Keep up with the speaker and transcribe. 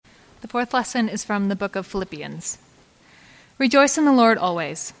The fourth lesson is from the book of Philippians. Rejoice in the Lord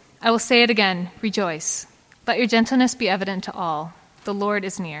always. I will say it again, rejoice. Let your gentleness be evident to all. The Lord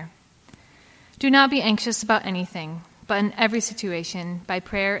is near. Do not be anxious about anything, but in every situation, by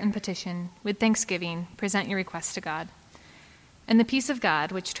prayer and petition, with thanksgiving, present your requests to God. And the peace of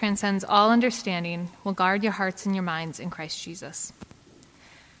God, which transcends all understanding, will guard your hearts and your minds in Christ Jesus.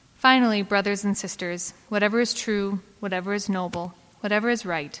 Finally, brothers and sisters, whatever is true, whatever is noble, whatever is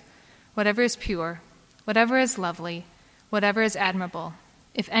right, whatever is pure, whatever is lovely, whatever is admirable,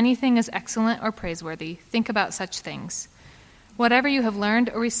 if anything is excellent or praiseworthy, think about such things. Whatever you have learned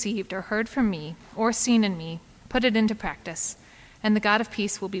or received or heard from me or seen in me, put it into practice, and the God of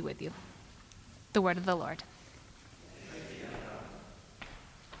peace will be with you. The word of the Lord.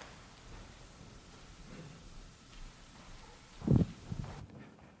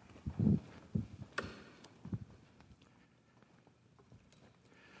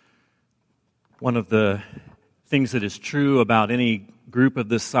 One of the things that is true about any group of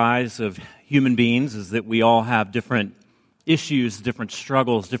this size of human beings is that we all have different issues, different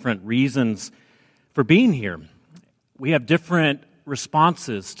struggles, different reasons for being here. We have different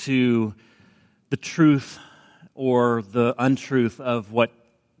responses to the truth or the untruth of what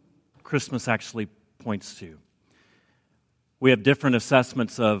Christmas actually points to. We have different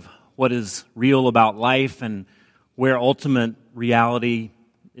assessments of what is real about life and where ultimate reality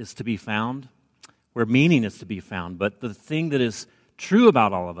is to be found, where meaning is to be found. But the thing that is true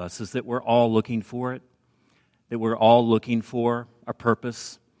about all of us is that we're all looking for it, that we're all looking for a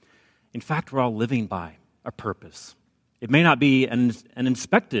purpose. In fact, we're all living by a purpose. It may not be an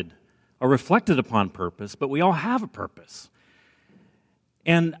inspected or reflected upon purpose, but we all have a purpose.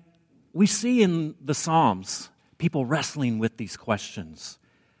 And we see in the Psalms people wrestling with these questions.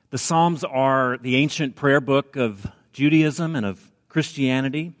 The Psalms are the ancient prayer book of Judaism and of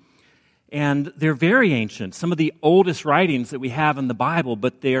Christianity. And they're very ancient, some of the oldest writings that we have in the Bible,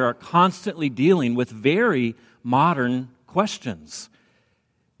 but they are constantly dealing with very modern questions.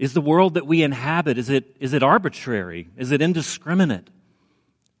 Is the world that we inhabit, is it arbitrary? Is it indiscriminate?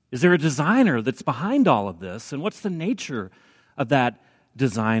 Is there a designer that's behind all of this? And what's the nature of that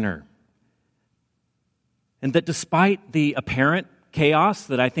designer? And that despite the apparent chaos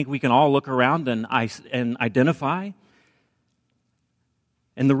that I think we can all look around and identify,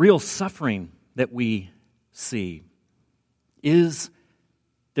 and the real suffering that we see, is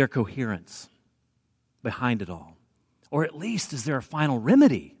there coherence behind it all? Or at least is there a final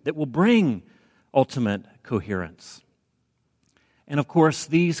remedy that will bring ultimate coherence? And of course,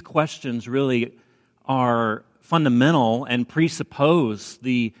 these questions really are fundamental and presuppose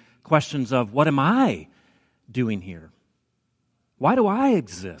the questions of, what am I doing here? Why do I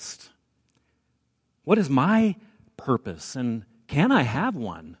exist? What is my purpose? And can I have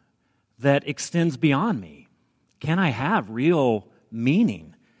one that extends beyond me? Can I have real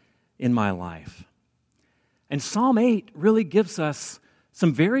meaning in my life? And Psalm 8 really gives us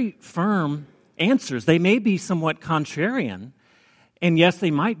some very firm answers. They may be somewhat contrarian, and yes,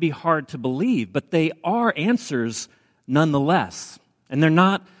 they might be hard to believe, but they are answers nonetheless. And they're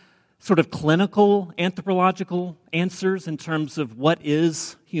not sort of clinical, anthropological answers in terms of what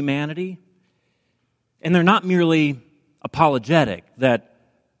is humanity. And they're not merely apologetic that,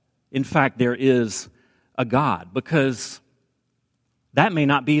 in fact, there is a God, because that may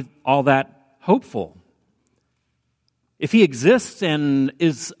not be all that hopeful. If he exists and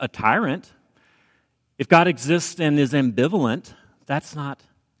is a tyrant, if God exists and is ambivalent, that's not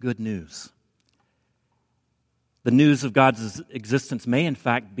good news. The news of God's existence may, in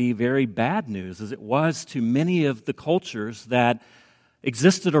fact, be very bad news, as it was to many of the cultures that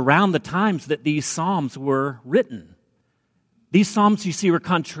existed around the times that these Psalms were written. These Psalms, you see, were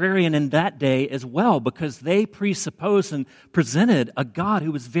contrarian in that day as well, because they presupposed and presented a God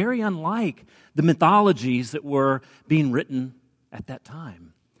who was very unlike the mythologies that were being written at that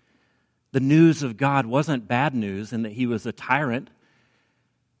time. The news of God wasn't bad news in that he was a tyrant,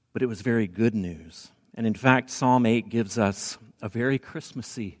 but it was very good news. And in fact, Psalm 8 gives us a very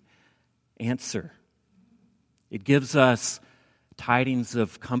Christmassy answer. It gives us tidings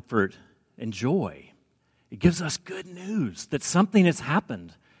of comfort and joy. It gives us good news that something has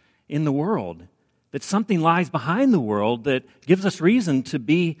happened in the world, that something lies behind the world that gives us reason to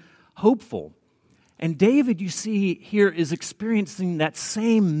be hopeful. And David, you see here, is experiencing that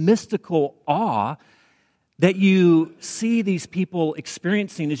same mystical awe that you see these people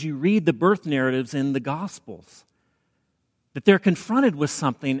experiencing as you read the birth narratives in the Gospels. That they're confronted with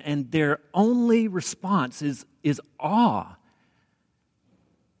something and their only response is awe.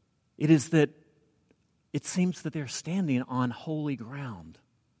 It is that it seems that they're standing on holy ground.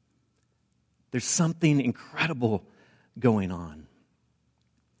 There's something incredible going on.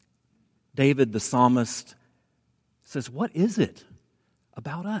 David, the psalmist, says, what is it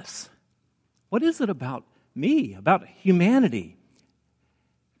about us? What is it about me, about humanity?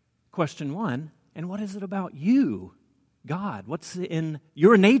 Question one, and what is it about you, God? What's in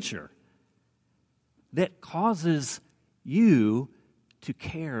your nature that causes you to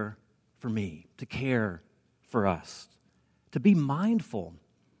care for me, to care for us, to be mindful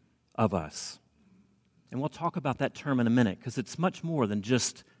of us? And we'll talk about that term in a minute, because it's much more than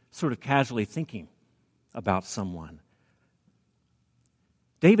just sort of casually thinking about someone.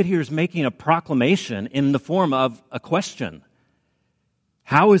 David here is making a proclamation in the form of a question.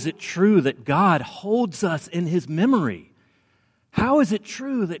 How is it true that God holds us in His memory? How is it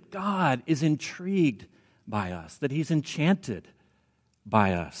true that God is intrigued by us, that He's enchanted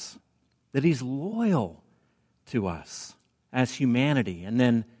by us, that He's loyal to us as humanity? And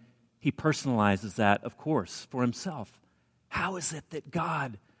then he personalizes that, of course, for himself. How is it that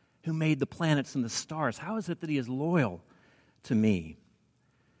God, who made the planets and the stars, how is it that He is loyal to me?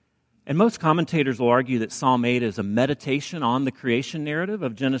 And most commentators will argue that Psalm 8 is a meditation on the creation narrative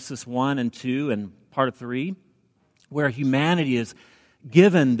of Genesis 1 and 2 and part of 3, where humanity is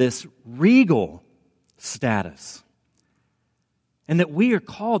given this regal status, and that we are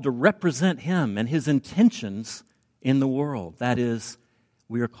called to represent Him and His intentions in the world. That is,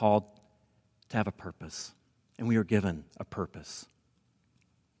 we are called to have a purpose, and we are given a purpose.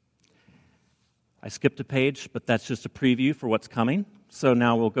 I skipped a page, but that's just a preview for what's coming. So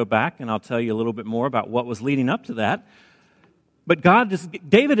now we'll go back, and I'll tell you a little bit more about what was leading up to that. But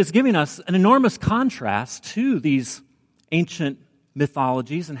David is giving us an enormous contrast to these ancient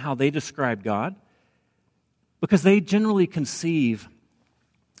mythologies and how they describe God, because they generally conceive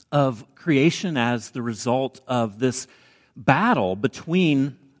of creation as the result of this battle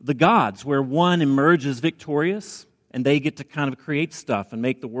between the gods, where one emerges victorious, and they get to kind of create stuff and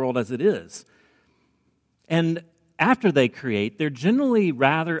make the world as it is. And after they create, they're generally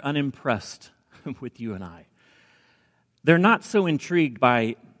rather unimpressed with you and I. They're not so intrigued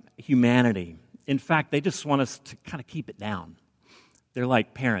by humanity. In fact, they just want us to kind of keep it down. They're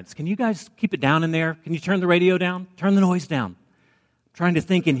like parents. Can you guys keep it down in there? Can you turn the radio down? Turn the noise down. I'm trying to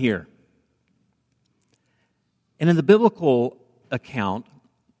think in here. And in the biblical account,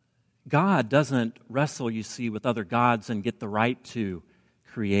 God doesn't wrestle, you see, with other gods and get the right to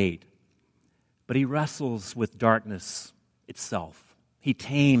create. But He wrestles with darkness itself. He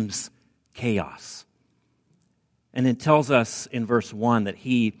tames chaos. And it tells us in verse 1 that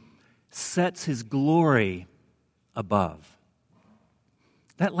He sets His glory above.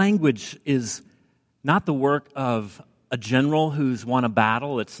 That language is not the work of a general who's won a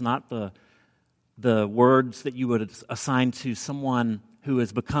battle. It's not the words that you would assign to someone who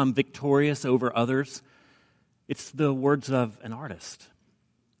has become victorious over others. It's the words of an artist.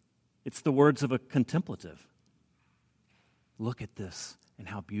 It's the words of a contemplative. Look at this and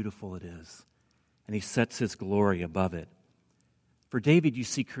how beautiful it is. And He sets His glory above it. For David, you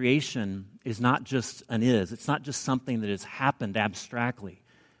see, creation is not just an is. It's not just something that has happened abstractly,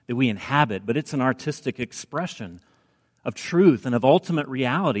 that we inhabit, but it's an artistic expression of truth and of ultimate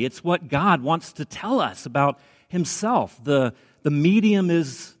reality. It's what God wants to tell us about Himself. The medium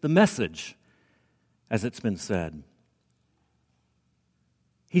is the message, as it's been said.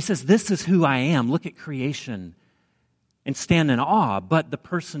 He says, this is who I am. Look at creation and stand in awe. But the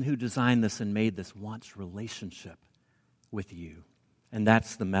person who designed this and made this wants relationship with you. And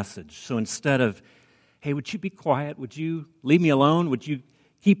that's the message. So instead of, hey, would you be quiet? Would you leave me alone? Would you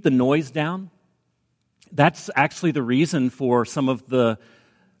keep the noise down? That's actually the reason for some of the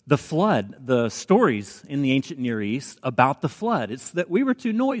flood, the stories in the ancient Near East about the flood. It's that we were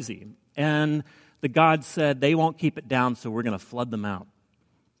too noisy. And the gods said, they won't keep it down, so we're going to flood them out.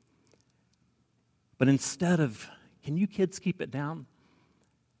 But instead of, can you kids keep it down?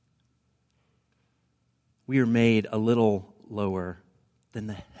 We are made a little lower than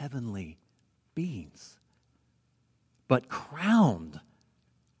the heavenly beings, but crowned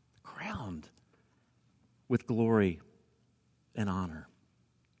with glory and honor.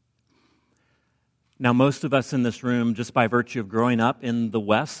 Now, most of us in this room, just by virtue of growing up in the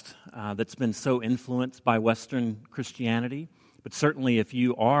West, that's been so influenced by Western Christianity, but certainly if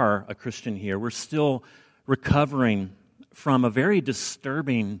you are a Christian here, we're still recovering from a very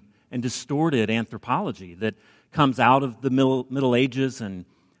disturbing and distorted anthropology that comes out of the Middle Ages, and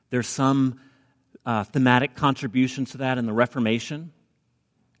there's some thematic contributions to that in the Reformation,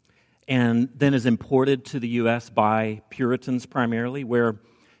 and then is imported to the U.S. by Puritans primarily, where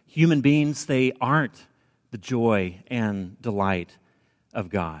human beings, they aren't the joy and delight of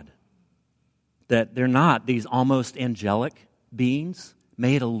God. that they're not these almost angelic beings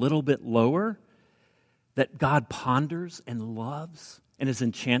made a little bit lower that God ponders and loves and is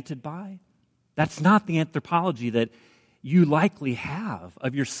enchanted by? That's not the anthropology that you likely have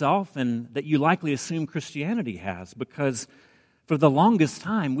of yourself and that you likely assume Christianity has, because for the longest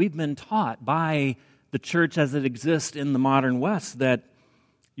time we've been taught by the church as it exists in the modern West that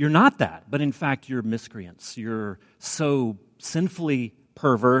you're not that, but in fact you're miscreants. You're so sinfully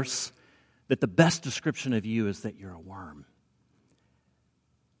perverse that the best description of you is that you're a worm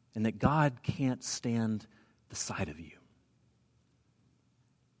and that God can't stand the sight of you.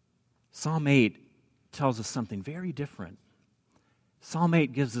 Psalm 8 tells us something very different. Psalm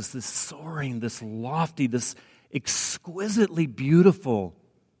 8 gives us this soaring, this lofty, this exquisitely beautiful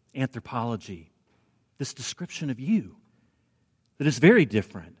anthropology, this description of you that is very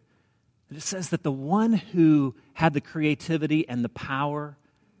different. And it says that the one who had the creativity and the power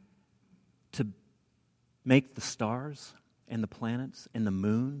to make the stars and the planets and the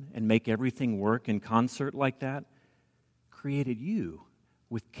moon and make everything work in concert like that created you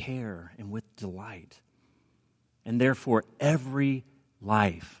with care and with delight. And therefore, every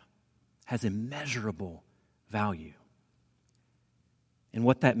life has immeasurable value. And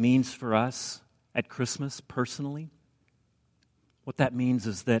what that means for us at Christmas personally, what that means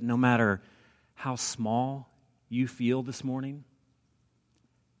is that no matter how small you feel this morning,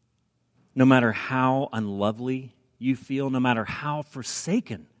 no matter how unlovely you feel, no matter how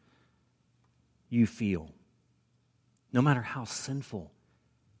forsaken you feel, no matter how sinful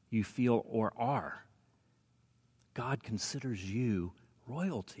you feel or are, God considers you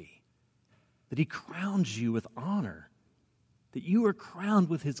royalty, that He crowns you with honor, that you are crowned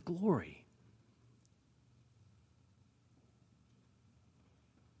with His glory.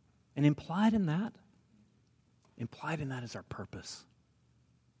 And implied in that is our purpose.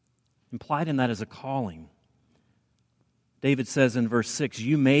 Implied in that is a calling. David says in verse 6,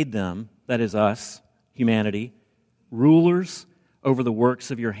 you made them, that is us, humanity, rulers over the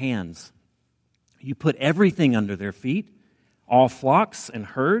works of your hands. You put everything under their feet, all flocks and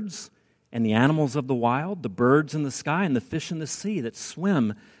herds, and the animals of the wild, the birds in the sky, and the fish in the sea that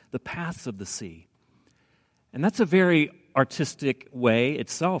swim the paths of the sea. And that's a very artistic way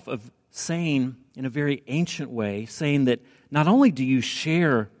itself of saying, in a very ancient way, saying that not only do you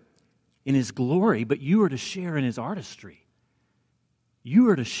share in His glory, but you are to share in His artistry. You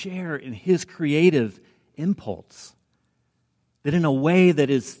are to share in His creative impulse. That in a way that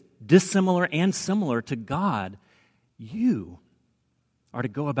is dissimilar and similar to God, you are to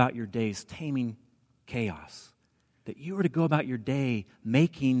go about your days taming chaos. That you are to go about your day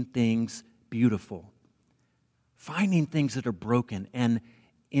making things beautiful. Finding things that are broken and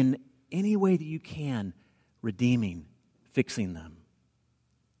in any way that you can, redeeming, fixing them.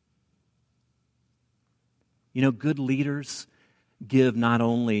 You know, good leaders give not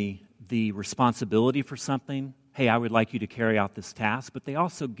only the responsibility for something, hey, I would like you to carry out this task, but they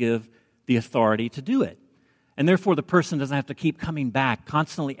also give the authority to do it. And therefore, the person doesn't have to keep coming back,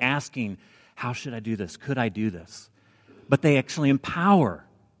 constantly asking, how should I do this? Could I do this? But they actually empower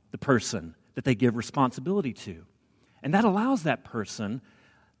the person that they give responsibility to. And that allows that person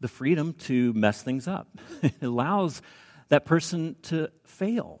the freedom to mess things up. It allows that person to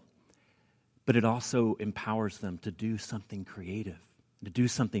fail. But it also empowers them to do something creative, to do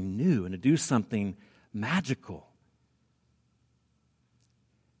something new, and to do something magical.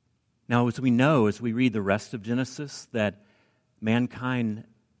 Now, as we know, as we read the rest of Genesis, that mankind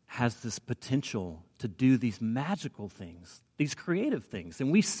has this potential to do these magical things, these creative things.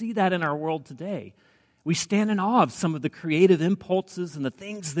 And we see that in our world today. We stand in awe of some of the creative impulses and the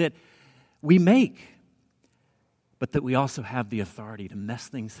things that we make, but that we also have the authority to mess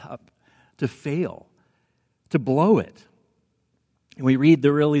things up, to fail, to blow it. And we read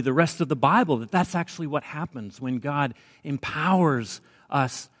the rest of the Bible that that's actually what happens when God empowers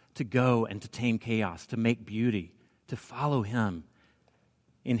us to go and to tame chaos, to make beauty, to follow Him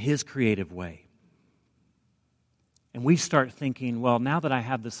in His creative way. And we start thinking, well, now that I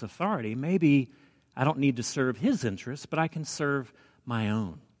have this authority, maybe I don't need to serve His interests, but I can serve my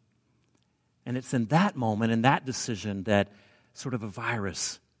own. And it's in that moment, in that decision, that sort of a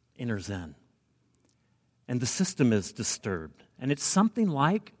virus enters in. And the system is disturbed. And it's something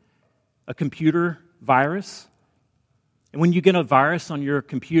like a computer virus. And when you get a virus on your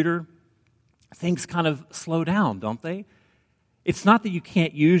computer, things kind of slow down, don't they? It's not that you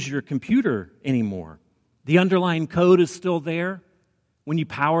can't use your computer anymore. The underlying code is still there. When you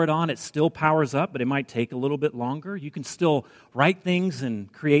power it on, it still powers up, but it might take a little bit longer. You can still write things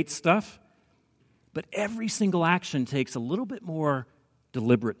and create stuff. But every single action takes a little bit more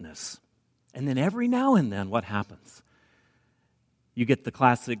deliberateness And then every now and then, what happens? You get the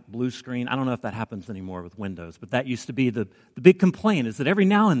classic blue screen. I don't know if that happens anymore with Windows, but that used to be the big complaint, is that every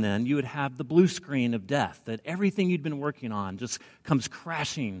now and then you would have the blue screen of death, that everything you'd been working on just comes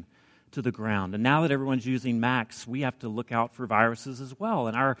crashing to the ground. And now that everyone's using Macs, we have to look out for viruses as well,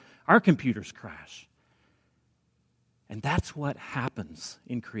 and our computers crash. And that's what happens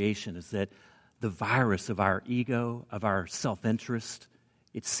in creation, is that the virus of our ego, of our self-interest,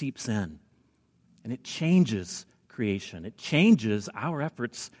 it seeps in, and it changes creation. It changes our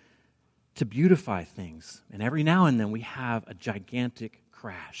efforts to beautify things. And every now and then we have a gigantic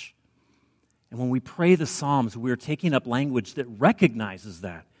crash. And when we pray the Psalms, we're taking up language that recognizes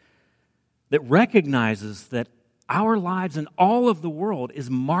that recognizes that our lives and all of the world is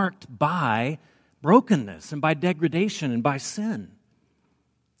marked by brokenness and by degradation and by sin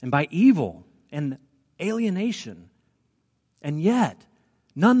and by evil and alienation. And yet,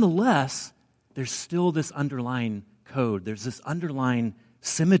 nonetheless, there's still this underlying code. There's this underlying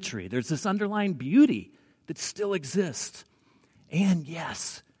symmetry. There's this underlying beauty that still exists. And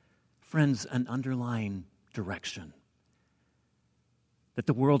yes, friends, an underlying direction. That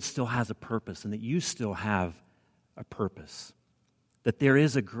the world still has a purpose and that you still have a purpose. That there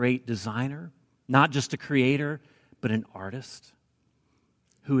is a great designer, not just a creator, but an artist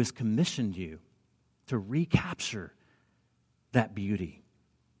who has commissioned you to recapture that beauty.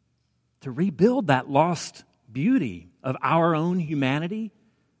 To rebuild that lost beauty of our own humanity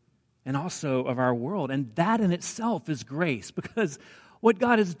and also of our world. And that in itself is grace, because what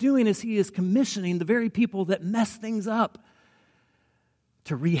God is doing is He is commissioning the very people that mess things up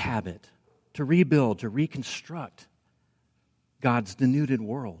to rehab it, to rebuild, to reconstruct God's denuded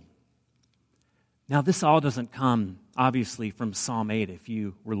world. Now, this all doesn't come, obviously, from Psalm 8, if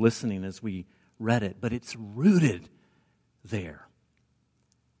you were listening as we read it, but it's rooted there.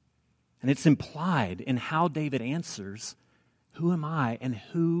 And it's implied in how David answers, who am I and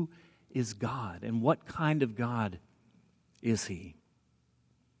who is God? And what kind of God is He?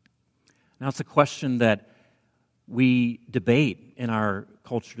 Now, it's a question that we debate in our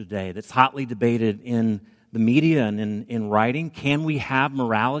culture today, that's hotly debated in the media and in writing. Can we have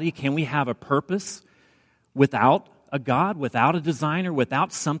morality? Can we have a purpose without a God, without a designer,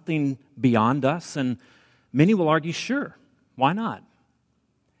 without something beyond us? And many will argue, sure, why not?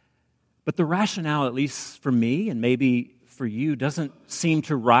 But the rationale, at least for me and maybe for you, doesn't seem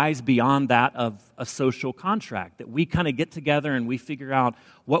to rise beyond that of a social contract, that we kind of get together and we figure out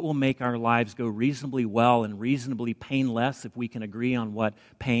what will make our lives go reasonably well and reasonably painless if we can agree on what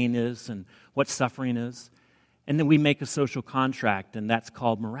pain is and what suffering is. And then we make a social contract, and that's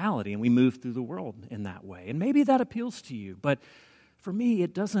called morality, and we move through the world in that way. And maybe that appeals to you, but for me,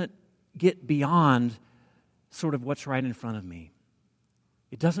 it doesn't get beyond sort of what's right in front of me.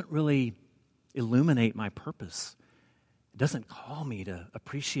 It doesn't really illuminate my purpose. It doesn't call me to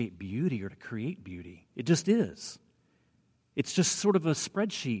appreciate beauty or to create beauty. It just is. It's just sort of a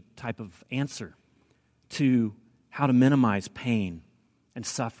spreadsheet type of answer to how to minimize pain and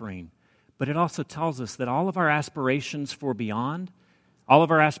suffering. But it also tells us that all of our aspirations for beyond, all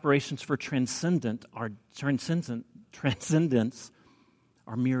of our aspirations for transcendence are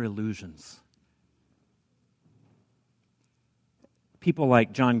mere illusions. People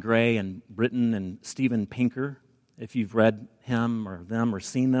like John Gray and Britton and Steven Pinker, if you've read him or them or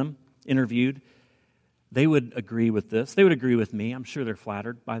seen them interviewed, they would agree with this. They would agree with me. I'm sure they're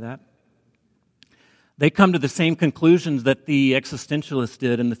flattered by that. They come to the same conclusions that the existentialists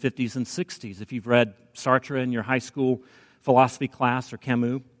did in the 50s and 60s. If you've read Sartre in your high school philosophy class or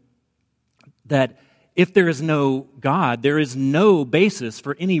Camus, that if there is no God, there is no basis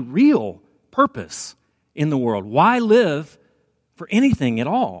for any real purpose in the world. Why live for anything at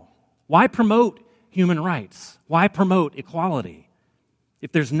all? Why promote human rights? Why promote equality?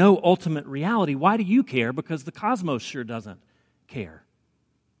 If there's no ultimate reality, why do you care? Because the cosmos sure doesn't care.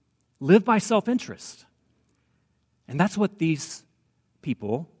 Live by self-interest. And that's what these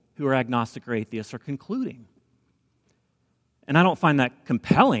people who are agnostic or atheists are concluding. And I don't find that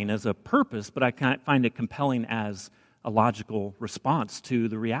compelling as a purpose, but I find it compelling as a logical response to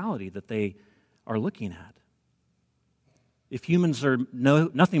the reality that they are looking at. If humans are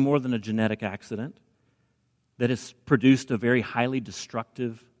nothing more than a genetic accident that has produced a very highly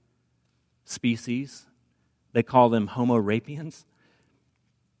destructive species, they call them Homo sapiens.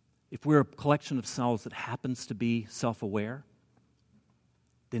 If we're a collection of cells that happens to be self-aware,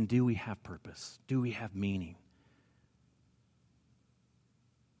 then do we have purpose? Do we have meaning?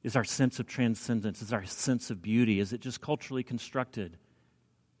 Is our sense of transcendence, is our sense of beauty, is it just culturally constructed?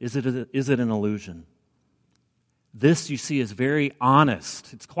 Is it an illusion? This, you see, is very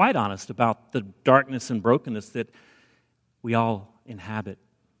honest. It's quite honest about the darkness and brokenness that we all inhabit.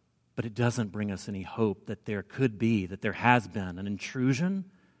 But it doesn't bring us any hope that there could be, that there has been an intrusion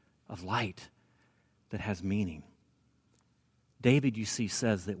of light that has meaning. David, you see,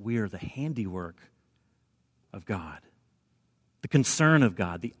 says that we are the handiwork of God, the concern of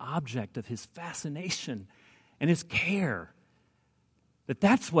God, the object of his fascination and his care.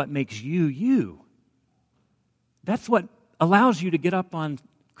 That's what makes you, you. That's what allows you to get up on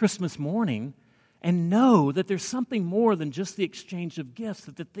Christmas morning and know that there's something more than just the exchange of gifts,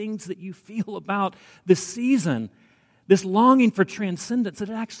 that the things that you feel about this season, this longing for transcendence, that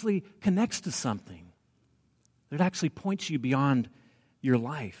it actually connects to something, that it actually points you beyond your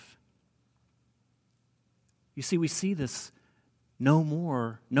life. You see, we see this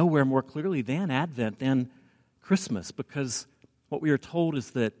nowhere more clearly than Advent, than Christmas, because what we are told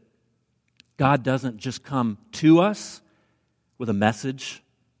is that God doesn't just come to us with a message,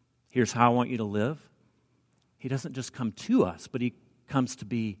 here's how I want you to live. He doesn't just come to us, but he comes to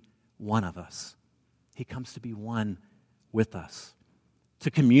be one of us. He comes to be one with us, to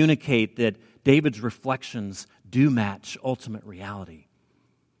communicate that David's reflections do match ultimate reality,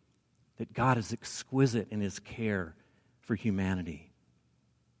 that God is exquisite in his care for humanity.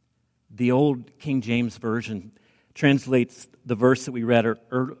 The old King James Version translates the verse that we read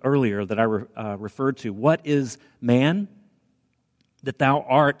earlier that I referred to. What is man that thou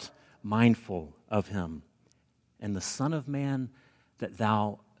art mindful of him, and the Son of Man that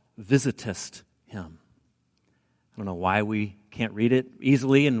thou visitest him? I don't know why we can't read it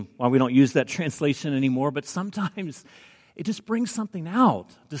easily and why we don't use that translation anymore, but sometimes it just brings something out,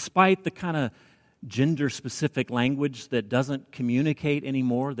 despite the kind of gender-specific language that doesn't communicate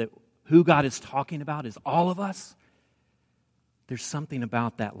anymore, that who God is talking about is all of us. There's something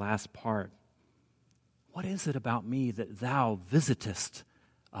about that last part. What is it about me that thou visitest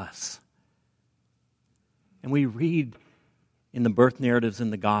us? And we read in the birth narratives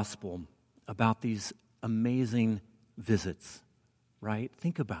in the gospel about these amazing visits, right?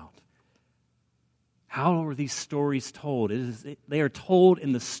 Think about how are these stories told? They are told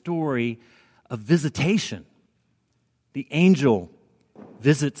in the story of visitation. The angel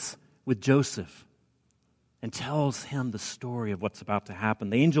visits with Joseph and tells him the story of what's about to happen.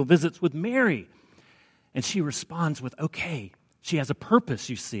 The angel visits with Mary, and she responds with, okay, she has a purpose,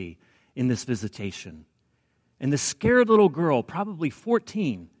 you see, in this visitation. And this scared little girl, probably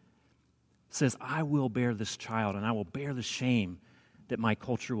 14, says, I will bear this child, and I will bear the shame that my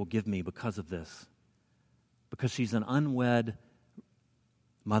culture will give me because of this. Because she's an unwed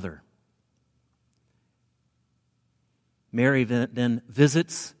mother. Mary then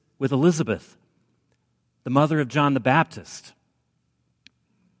visits with Elizabeth, the mother of John the Baptist.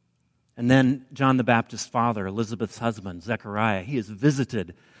 And then John the Baptist's father, Elizabeth's husband, Zechariah, he is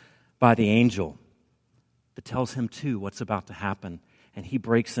visited by the angel that tells him too what's about to happen. And he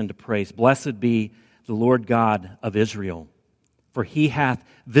breaks into praise. Blessed be the Lord God of Israel, for he hath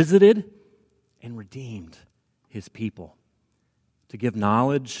visited and redeemed his people, to give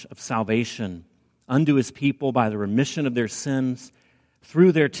knowledge of salvation unto his people by the remission of their sins,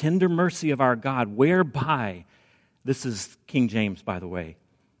 through their tender mercy of our God, whereby, this is King James, by the way,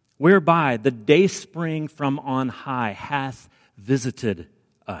 whereby the dayspring from on high hath visited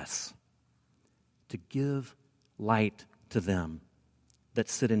us, to give light to them that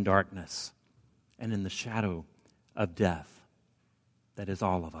sit in darkness and in the shadow of death. That is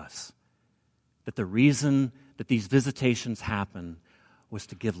all of us. That the reason that these visitations happen was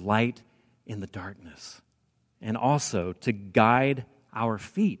to give light in the darkness, and also to guide our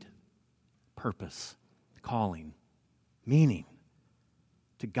feet, purpose, calling, meaning,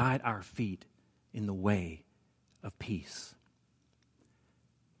 to guide our feet in the way of peace.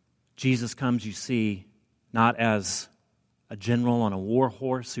 Jesus comes, you see, not as a general on a war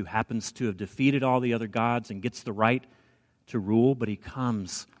horse who happens to have defeated all the other gods and gets the right to rule, but he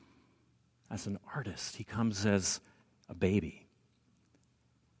comes as an artist. He comes as a baby.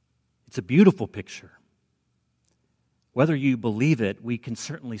 It's a beautiful picture. Whether you believe it, we can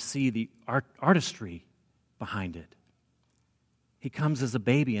certainly see the artistry behind it. He comes as a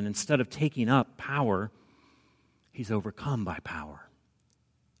baby, and instead of taking up power, he's overcome by power.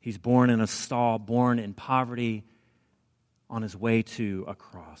 He's born in a stall, born in poverty, on his way to a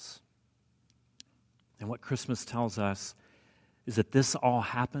cross. And what Christmas tells us is that this all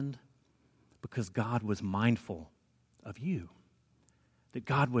happened because God was mindful of you, that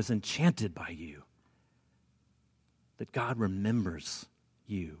God was enchanted by you, that God remembers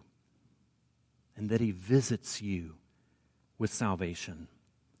you, and that he visits you with salvation.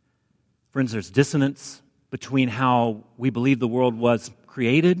 Friends, there's dissonance between how we believe the world was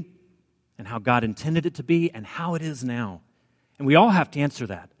created and how God intended it to be and how it is now. And we all have to answer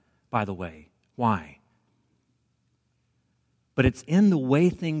that, by the way. Why? But it's in the way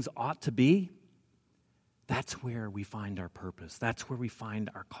things ought to be. That's where we find our purpose. That's where we find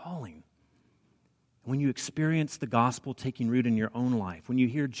our calling. When you experience the gospel taking root in your own life, when you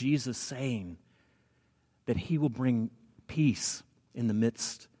hear Jesus saying that he will bring peace in the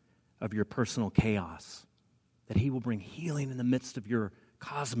midst of your personal chaos, that he will bring healing in the midst of your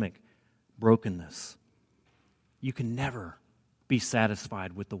cosmic brokenness, you can never be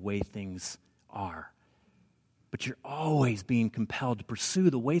satisfied with the way things are. But you're always being compelled to pursue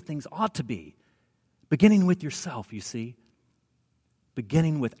the way things ought to be, beginning with yourself, you see.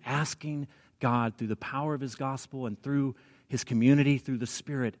 Beginning with asking God through the power of his gospel and through his community, through the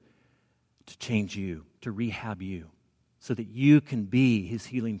Spirit, to change you, to rehab you, so that you can be his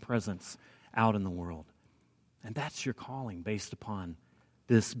healing presence out in the world. And that's your calling based upon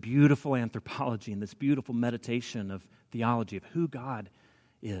this beautiful anthropology and this beautiful meditation of theology of who God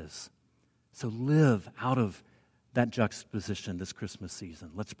is. So live out of that juxtaposition this Christmas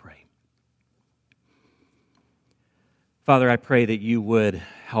season. Let's pray. Father, I pray that you would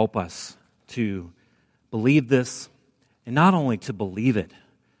help us to believe this, and not only to believe it,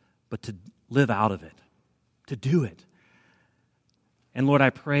 but to live out of it, to do it. And Lord, I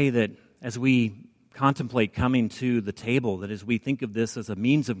pray that as we contemplate coming to the table, that as we think of this as a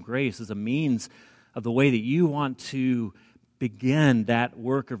means of grace, as a means of the way that you want to begin that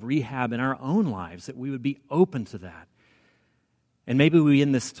work of rehab in our own lives, that we would be open to that. And maybe we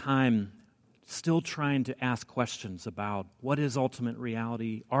in this time still trying to ask questions about what is ultimate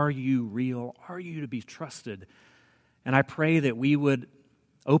reality? Are you real? Are you to be trusted? And I pray that we would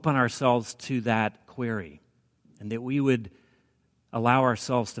open ourselves to that query and that we would allow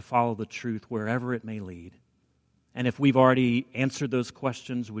ourselves to follow the truth wherever it may lead. And if we've already answered those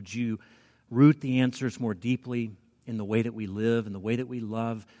questions, would you root the answers more deeply in the way that we live, in the way that we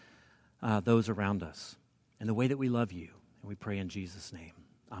love those around us, and the way that we love you? And we pray in Jesus' name.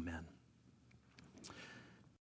 Amen.